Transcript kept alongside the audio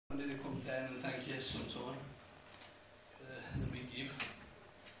down and thank you sometime for the big give.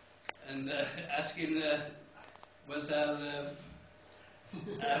 And asking, was our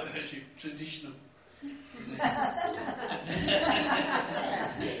worship traditional?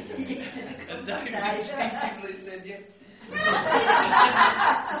 And David instinctively said yes.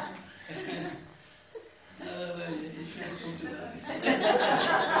 Hallelujah, you should have come today.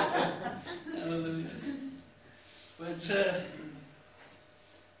 Hallelujah. But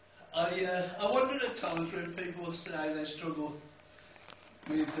I wonder at times when people say they struggle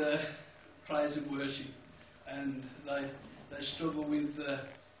with praise and worship, and they struggle with the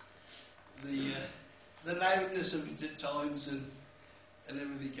loudness of it at times and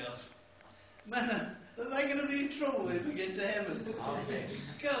everything else. Man, are they going to be in trouble if we get to heaven?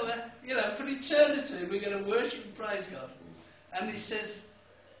 God, for eternity we're going to worship and praise God. And it says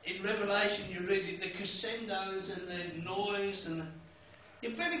in Revelation, you read it, the crescendos and the noise, and you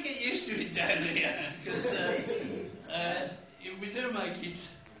better get used to it down here, because if we do make it,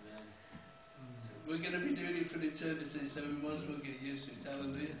 we're going to be doing it for eternity, so we might as well get used to it.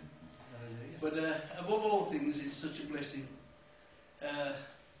 Hallelujah. But above all things, it's such a blessing.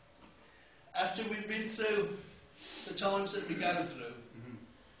 After we've been through the times that we go through,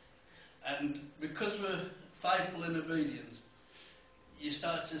 and because we're faithful and obedient, you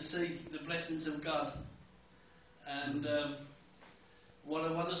start to see the blessings of God. And what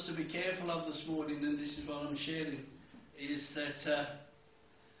I want us to be careful of this morning, and this is what I'm sharing, is that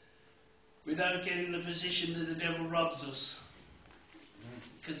we don't get in a position that the devil robs us,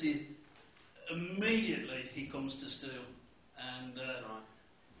 because immediately he comes to steal.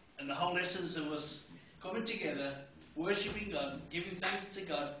 And the whole essence of us coming together, worshipping God, giving thanks to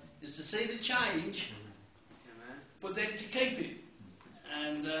God, is to see the change, but then to keep it.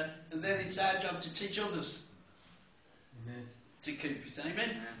 And then it's our job to teach others to keep it.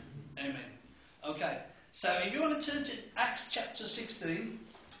 Amen? Amen. Okay, so if you want to turn to Acts chapter 16.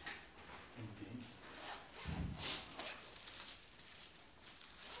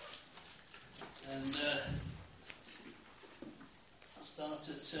 And I'll start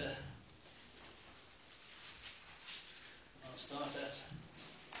at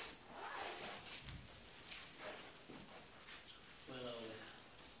where are we?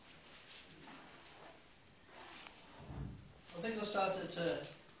 I think I'll start at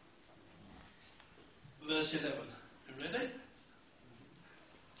verse 11. You ready?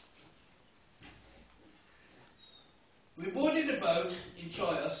 We boarded a boat in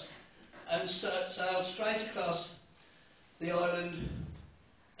Troas and sailed straight across the island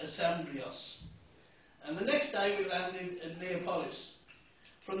of Sandrios. And the next day we landed at Neapolis.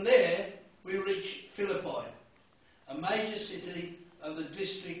 From there we reached Philippi, a major city of the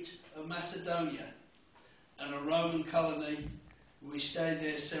district of Macedonia and a Roman colony. We stayed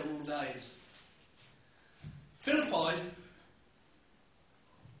there several days. Philippi,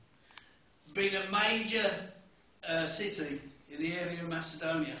 being a major city in the area of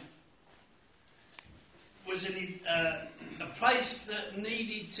Macedonia, was a place that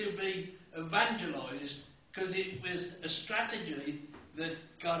needed to be evangelised, because it was a strategy that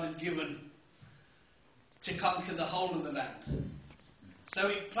God had given to conquer the whole of the land. So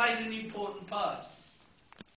it played an important part.